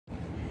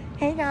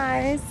Hey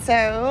guys,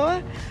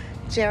 so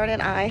Jared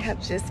and I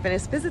have just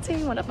finished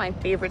visiting one of my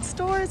favorite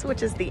stores,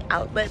 which is the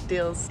Outlet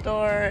Deals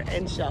store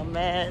in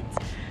Chalmette,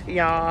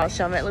 y'all,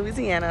 Chalmette,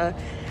 Louisiana.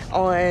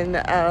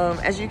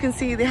 As you can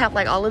see, they have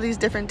like all of these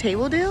different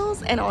table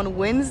deals, and on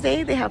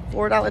Wednesday they have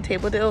 $4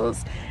 table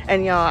deals.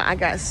 And y'all, I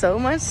got so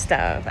much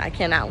stuff. I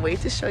cannot wait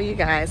to show you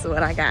guys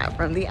what I got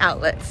from the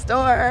outlet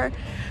store.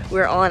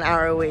 We're on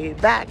our way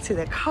back to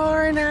the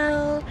car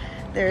now.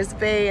 There's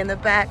Bay in the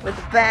back with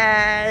the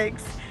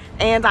bags.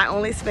 And I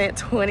only spent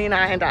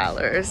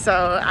 $29. So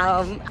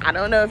I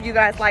don't know if you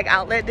guys like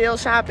outlet deal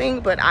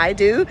shopping, but I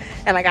do.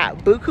 And I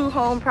got buku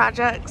home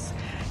projects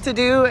to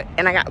do,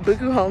 and I got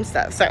buku home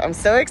stuff. So I'm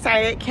so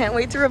excited. Can't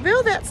wait to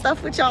reveal that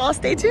stuff with y'all.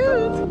 Stay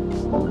tuned.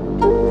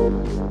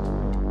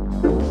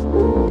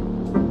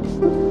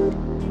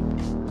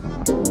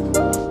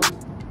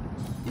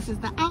 This is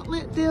the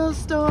Outlet Deal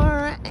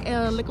store,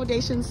 a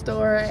liquidation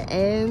store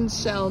in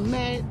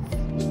Chalmette.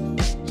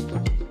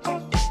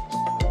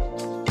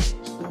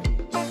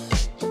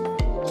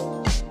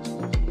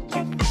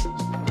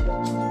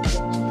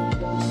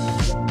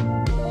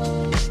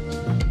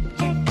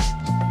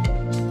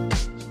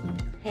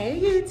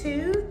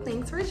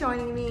 Thanks for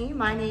joining me.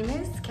 My name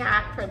is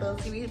Kat. For those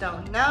of you who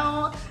don't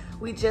know,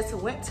 we just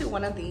went to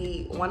one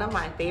of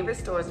my favorite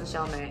stores in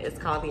Chalmette. It's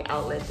called the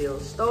Outlet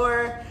Deals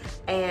store,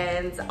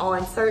 and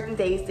on certain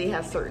days they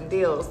have certain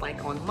deals.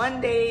 Like on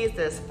Mondays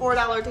there's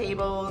 $4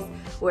 tables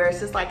where it's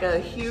just like a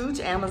huge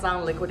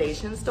Amazon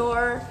liquidation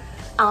store,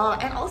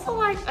 and also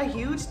like a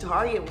huge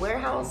Target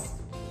warehouse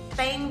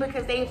thing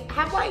because they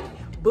have like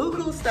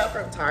buku stuff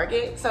from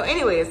Target. So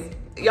anyways,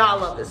 y'all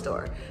love this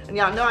store. And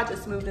y'all know I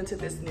just moved into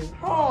this new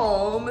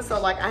home. So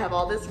like I have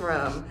all this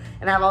room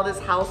and I have all this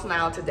house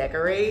now to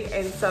decorate.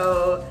 And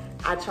so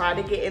I try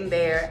to get in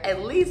there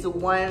at least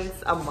once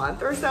a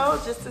month or so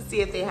just to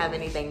see if they have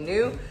anything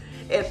new.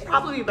 It'd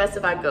probably be best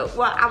if I go,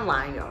 well, I'm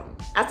lying, y'all.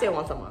 I say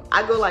once a month.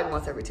 I go like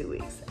once every 2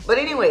 weeks. But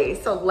anyway,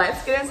 so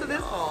let's get into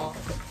this haul.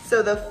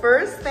 So the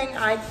first thing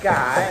I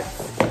got,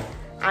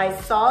 I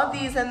saw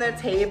these in the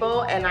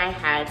table and I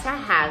had to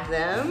have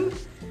them.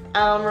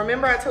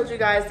 Remember I told you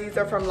guys these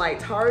are from like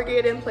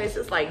Target and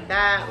places like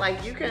that.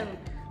 Like you can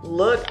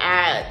look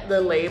at the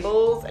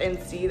labels and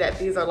see that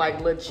these are like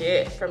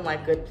legit from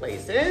like good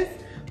places.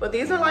 But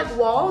these are like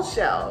wall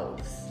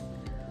shelves.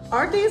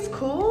 Aren't these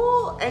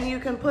cool? And you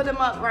can put them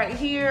up right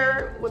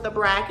here with the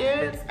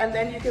brackets, and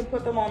then you can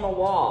put them on the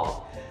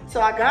wall.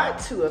 So I got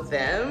 2 of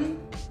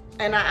them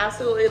and I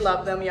absolutely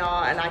love them,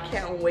 y'all. And I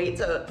can't wait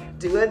to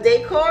do a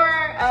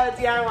decor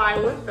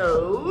DIY with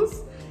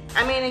those.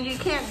 I mean, and you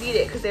can't beat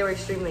it because they were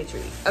extremely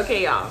cheap.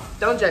 Okay, y'all,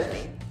 don't judge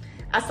me.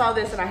 I saw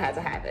this and I had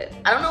to have it.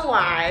 I don't know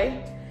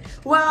why.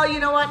 Well, you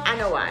know what? I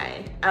know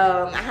why.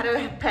 I had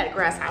a pet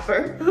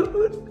grasshopper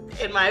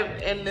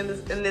in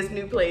this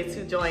new place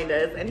who joined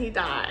us, and he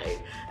died.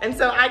 And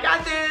so I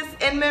got this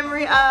in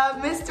memory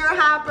of Mr.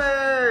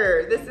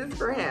 Hopper. This is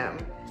for him.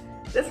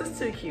 This is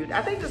too cute.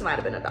 I think this might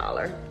have been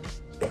 $1.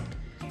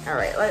 All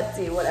right, let's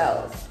see what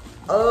else.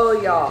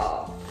 Oh,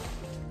 y'all,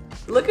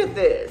 look at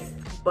this.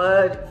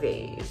 Bud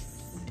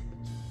vase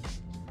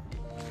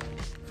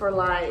for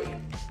like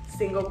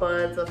single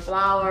buds of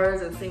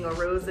flowers and single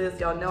roses.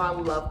 Y'all know I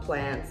love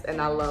plants,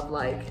 and I love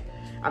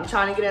I'm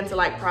trying to get into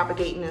like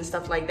propagating and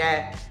stuff like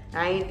that.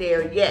 I ain't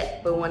there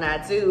yet, but when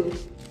I do,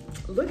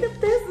 look at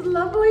this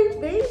lovely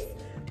vase,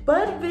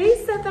 bud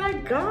vase set that I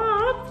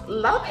got.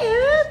 Love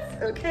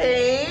it.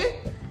 Okay.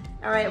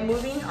 All right,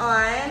 moving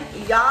on.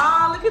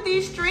 Y'all, look at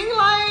these string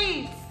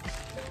lights.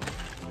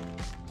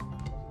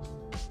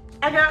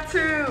 I got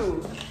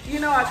 2.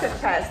 You know I couldn't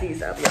pass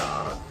these up,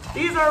 y'all.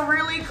 These are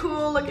really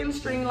cool looking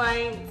string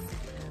lights.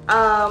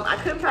 I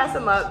couldn't pass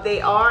them up.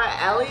 They are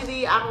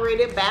LED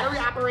operated, battery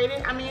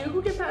operated. I mean,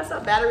 who can pass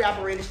up battery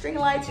operated string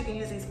lights? You can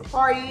use these for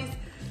parties.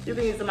 You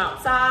can use them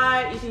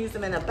outside. You can use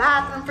them in a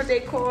bathroom for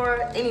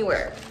decor,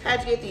 anywhere. Had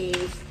to get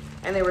these,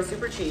 and they were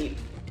super cheap.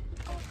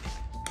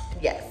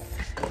 Yes.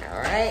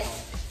 All right,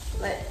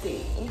 let's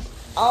see.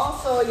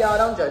 Also, y'all,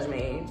 don't judge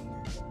me.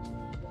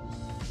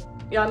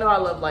 Y'all know I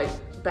love like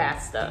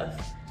bath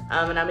stuff,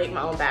 and I make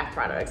my own bath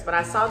products, but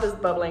I saw this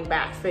bubbling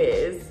bath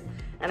fizz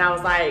and I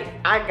was like,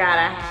 I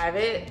gotta have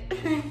it.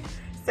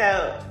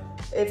 So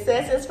it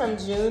says it's from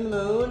June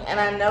Moon, and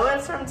I know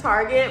it's from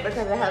Target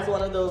because it has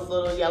one of those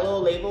little yellow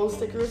label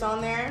stickers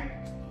on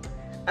there,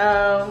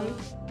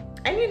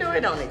 and you know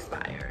it don't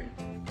expire.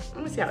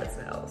 Let me see how it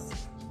smells.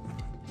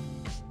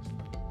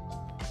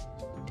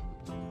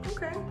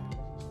 Okay,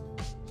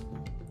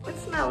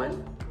 it's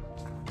smelling.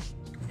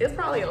 It's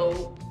probably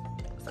old.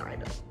 Sorry,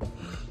 though.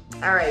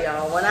 All right,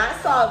 y'all, when I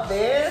saw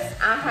this,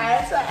 I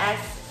had to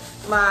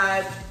ask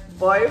my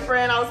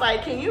boyfriend. I was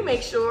like, can you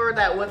make sure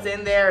that what's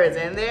in there is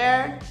in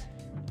there?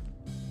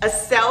 A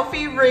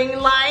selfie ring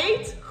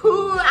light.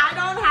 I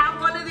don't have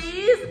one of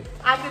these.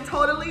 I could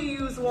totally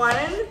use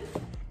one.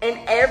 And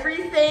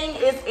everything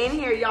is in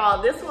here,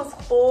 y'all. This was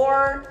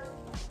 $4.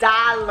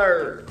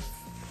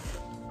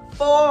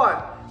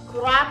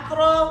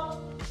 Cuatro.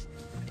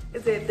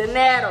 Is it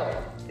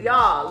dinero?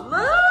 Y'all,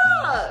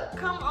 look.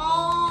 Come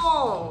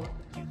on.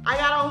 I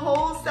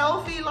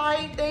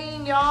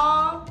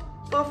y'all,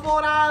 for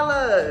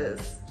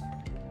 $4.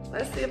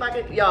 Let's see if I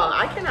can, y'all,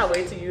 I cannot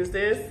wait to use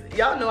this.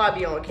 Y'all know I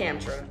be on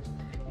Camtra.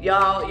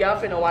 Y'all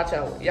finna watch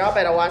out. Y'all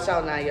better watch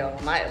out now,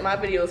 y'all. My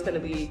video is finna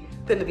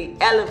be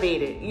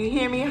elevated. You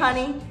hear me,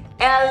 honey?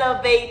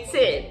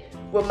 Elevated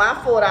with my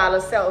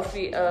 $4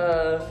 selfie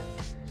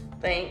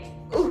thing.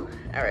 Ooh,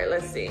 all right,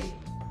 let's see.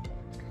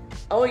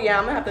 Oh yeah,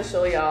 I'm gonna have to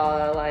show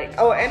y'all like,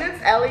 oh, and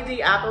it's LED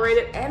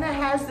operated, and it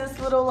has this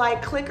little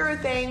like clicker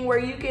thing where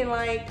you can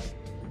like,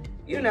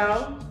 you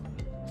know,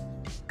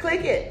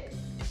 click it.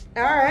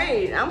 All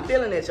right, I'm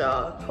feeling it,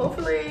 y'all.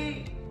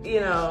 Hopefully,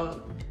 you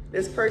know,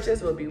 this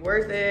purchase will be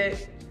worth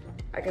it.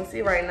 I can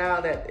see right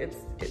now that it's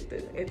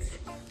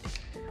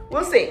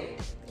we'll see.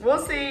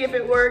 We'll see if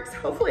it works.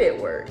 Hopefully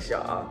it works,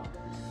 y'all.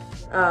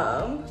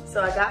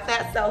 So I got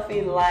that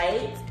selfie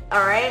light.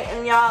 All right,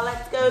 and y'all,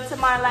 let's go to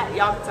my light.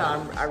 Y'all can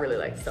tell I really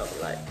like the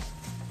selfie light.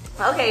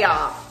 Okay,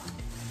 y'all.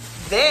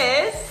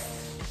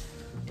 This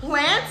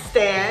plant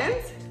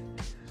stand.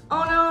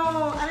 Oh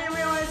no, I didn't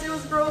realize it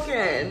was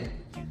broken.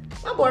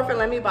 My boyfriend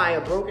let me buy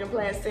a broken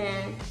plant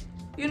stand.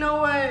 You know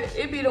what?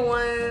 It be the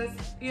ones,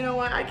 you know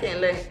what? I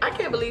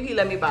can't believe he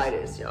let me buy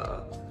this,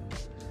 y'all.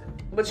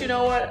 But you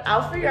know what?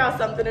 I'll figure out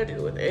something to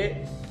do with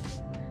it.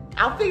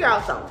 I'll figure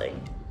out something.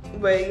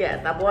 But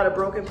yes, I bought a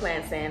broken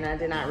plant stand and I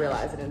did not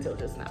realize it until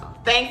just now.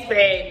 Thanks,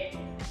 babe.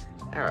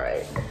 All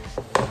right.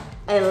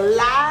 And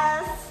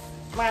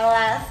my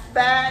last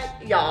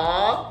bag,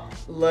 y'all.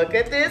 Look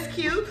at this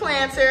cute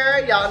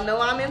planter. Y'all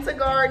know I'm into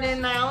gardening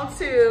now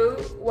too.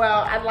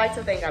 Well, I'd like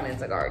to think I'm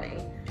into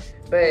gardening.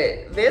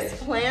 But this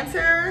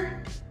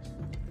planter,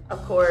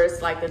 of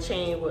course, like the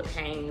chain would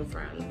hang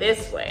from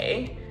this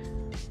way.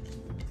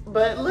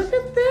 But look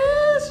at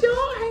this,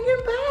 y'all,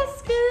 hanging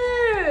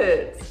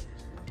baskets.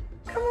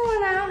 Come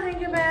on now,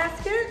 hanging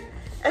basket.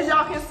 As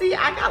y'all can see,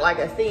 I got like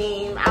a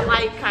theme. I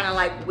like kind of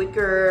like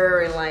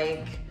wicker and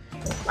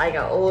like an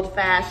old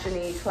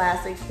fashioned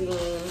classic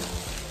theme.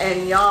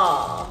 And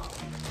y'all,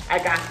 I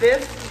got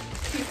this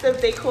piece of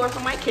decor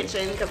for my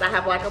kitchen because I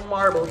have like a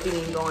marble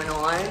theme going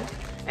on.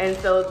 And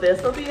so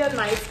this will be a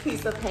nice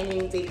piece of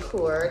hanging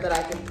decor that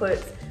I can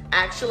put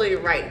actually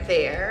right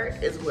there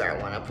is where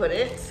I want to put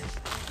it.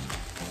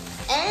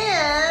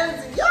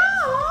 And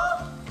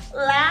y'all,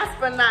 last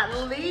but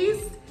not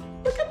least,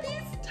 look at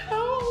these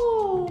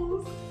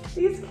towels.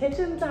 These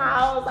kitchen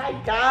towels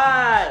I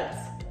got.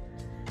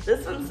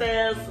 This one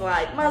says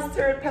like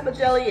mustard, pepper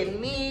jelly, and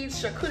meat,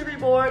 charcuterie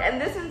board.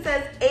 And this one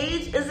says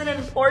age isn't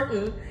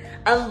important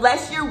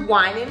unless you're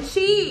wine and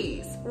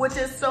cheese, which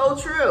is so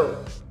true.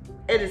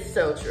 It is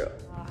so true.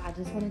 I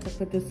just wanted to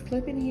put this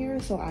clip in here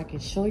so I can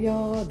show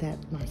y'all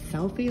that my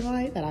selfie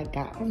light that I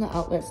got from the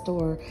outlet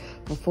store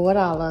for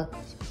 $4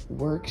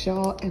 works,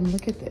 y'all. And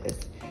look at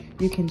this.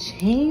 You can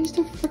change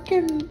the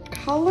freaking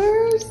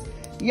colors.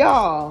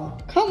 Y'all,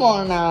 come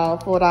on now,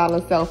 $4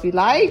 selfie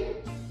light.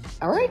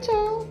 All right,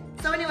 y'all.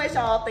 So anyways,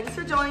 y'all, thanks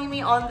for joining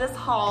me on this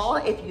haul.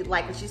 If you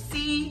like what you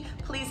see,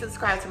 please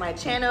subscribe to my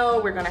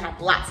channel. We're gonna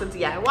have lots of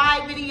DIY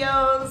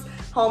videos,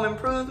 home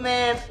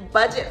improvement,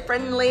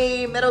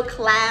 budget-friendly,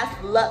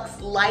 middle-class,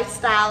 luxe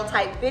lifestyle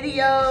type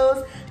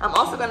videos. I'm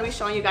also gonna be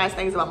showing you guys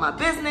things about my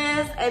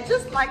business and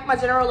just like my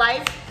general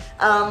life.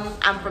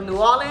 I'm from New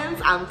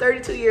Orleans, I'm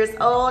 32 years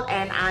old,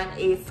 and I'm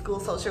a school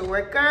social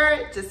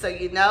worker, just so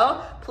you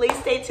know. Please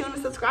stay tuned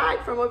and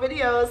subscribe for more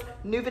videos,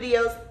 new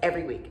videos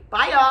every week.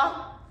 Bye,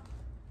 y'all.